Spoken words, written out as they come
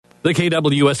The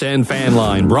KWSN Fan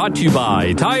Line, brought to you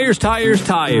by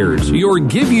Tires, your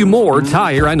give you more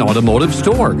tire and automotive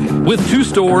store, with 2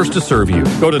 stores to serve you.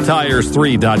 Go to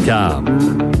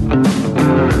tires3.com.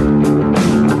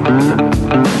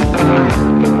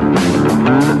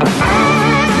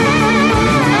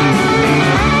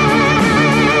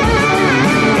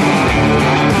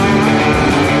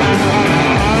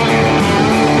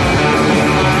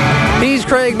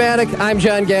 Craig Maddock, I'm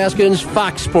John Gaskins,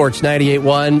 Fox Sports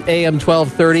 98.1, AM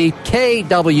 1230,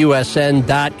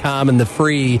 KWSN.com, and the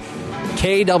free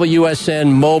KWSN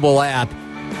mobile app.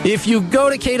 If you go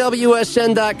to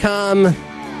KWSN.com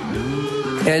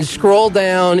and scroll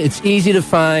down, it's easy to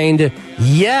find.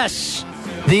 Yes,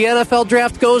 the NFL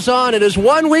draft goes on. It is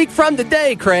 1 week from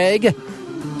today, Craig.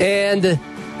 And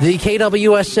the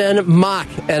KWSN mock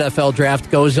NFL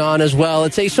draft goes on as well.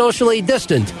 It's a socially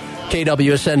distant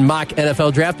KWSN mock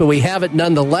NFL draft, but we have it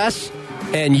nonetheless,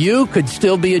 and you could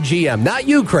still be a GM. Not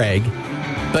you, Craig,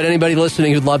 but anybody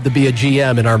listening who'd love to be a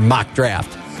GM in our mock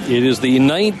draft. It is the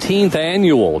 19th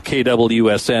annual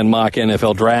KWSN mock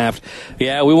NFL draft.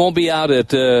 Yeah, we won't be out at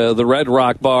the Red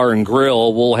Rock Bar and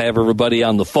Grill. We'll have everybody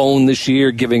on the phone this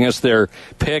year giving us their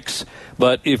picks.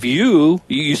 But if you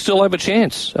still have a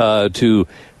chance to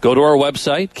go to our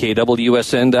website,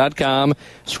 KWSN.com,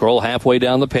 scroll halfway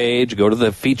down the page, go to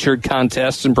the featured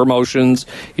contests and promotions.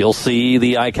 You'll see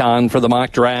the icon for the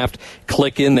mock draft.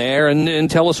 Click in there and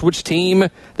tell us which team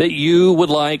that you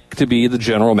would like to be the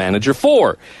general manager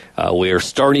for. We are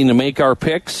starting to make our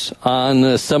picks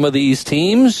on some of these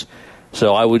teams,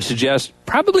 so I would suggest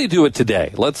probably do it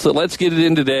today. Let's get it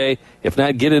in today. If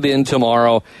not, get it in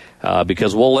tomorrow,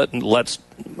 because we'll let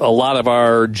a lot of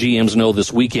our GMs know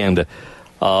this weekend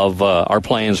of our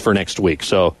plans for next week.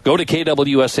 So go to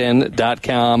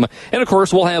KWSN.com. And, of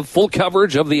course, we'll have full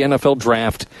coverage of the NFL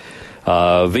draft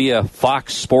via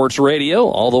Fox Sports Radio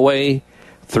all the way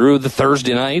through the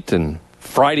Thursday night and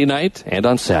Friday night and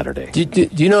on Saturday. Do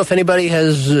you know if anybody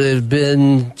has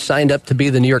been signed up to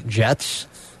be the New York Jets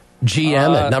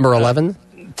GM at number 11?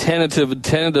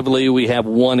 Tentatively, we have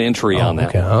one entry on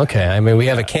that. Okay. I mean, we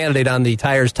have a candidate on the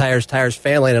Tires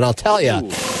fan line, and I'll tell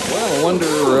you.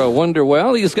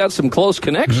 Well, he's got some close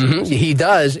connections. Mm-hmm. He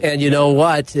does, and you know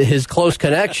what? His close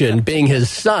connection, being his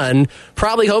son,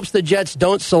 probably hopes the Jets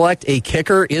don't select a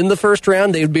kicker in the first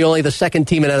round. They would be only the second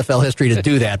team in NFL history to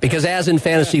do that, because as in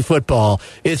fantasy football,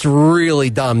 it's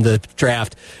really dumb to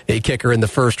draft a kicker in the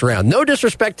first round. No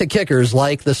disrespect to kickers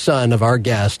like the son of our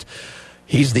guest.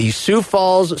 He's the Sioux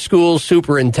Falls Schools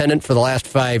Superintendent for the last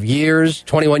 5 years,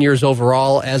 21 years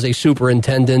overall as a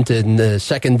superintendent in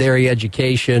secondary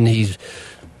education. He's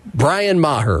Brian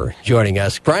Maher joining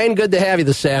us. Brian, good to have you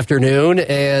this afternoon.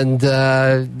 And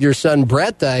your son,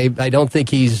 Brett, I don't think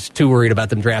he's too worried about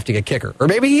them drafting a kicker. Or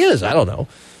maybe he is. I don't know.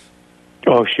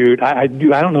 Oh, shoot. I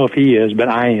don't know if he is, but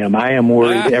I am. I am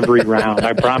worried every round.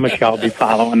 I promise you I'll be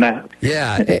following that.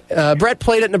 Yeah. Brett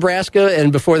played at Nebraska,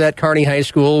 and before that, Kearney High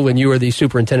School, when you were the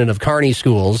superintendent of Kearney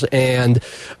schools. And,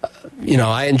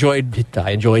 I enjoyed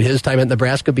his time at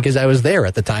Nebraska because I was there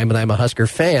at the time, and I'm a Husker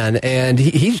fan. And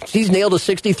he's nailed a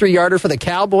 63-yarder for the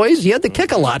Cowboys. He had to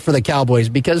kick a lot for the Cowboys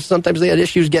because sometimes they had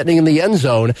issues getting in the end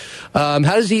zone. How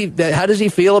does he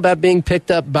feel about being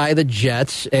picked up by the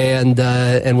Jets, and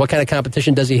what kind of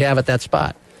competition does he have at that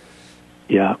spot?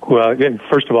 Yeah, well,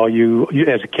 first of all, you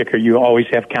as a kicker, you always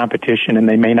have competition, and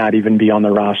they may not even be on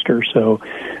the roster. So,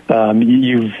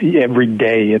 every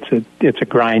day it's a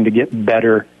grind to get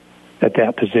better at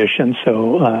that position.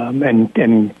 So,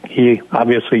 and he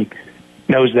obviously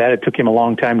knows that. It took him a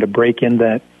long time to break in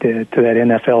to that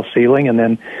NFL ceiling, and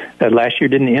then last year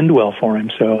didn't end well for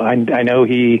him. So I know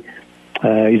he's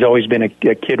always been a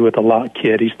kid with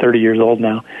he's 30 years old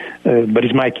now, but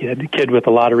he's my kid, a kid with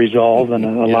a lot of resolve and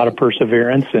a lot of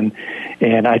perseverance, and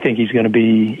I think he's going to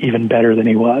be even better than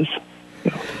he was.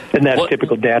 So, and that's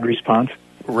typical dad response.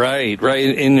 Right.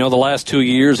 And, the last 2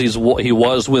 years he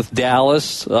was with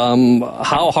Dallas.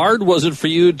 How hard was it for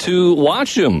you to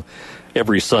watch him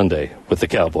every Sunday with the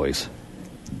Cowboys?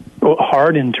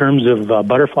 Hard in terms of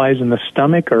butterflies in the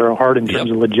stomach, or hard in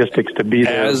terms of logistics to be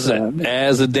there?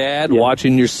 As a dad,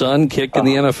 watching your son kick in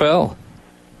the NFL.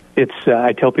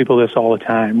 I tell people this all the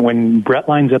time. When Brett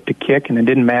lines up to kick, and it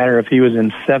didn't matter if he was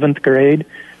in 7th grade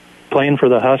playing for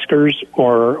the Huskers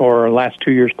or last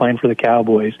 2 years playing for the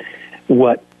Cowboys,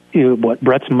 what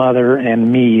Brett's mother and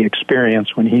me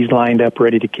experience when he's lined up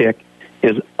ready to kick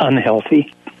is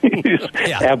unhealthy. It's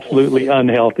absolutely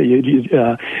unhealthy.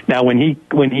 Now, when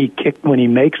he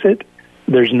makes it,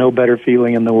 there's no better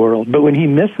feeling in the world. But when he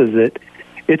misses it,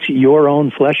 it's your own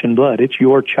flesh and blood. It's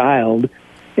your child,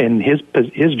 and his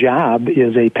job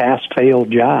is a pass-fail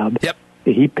job. Yep.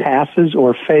 he passes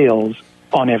or fails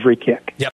on every kick. Yep.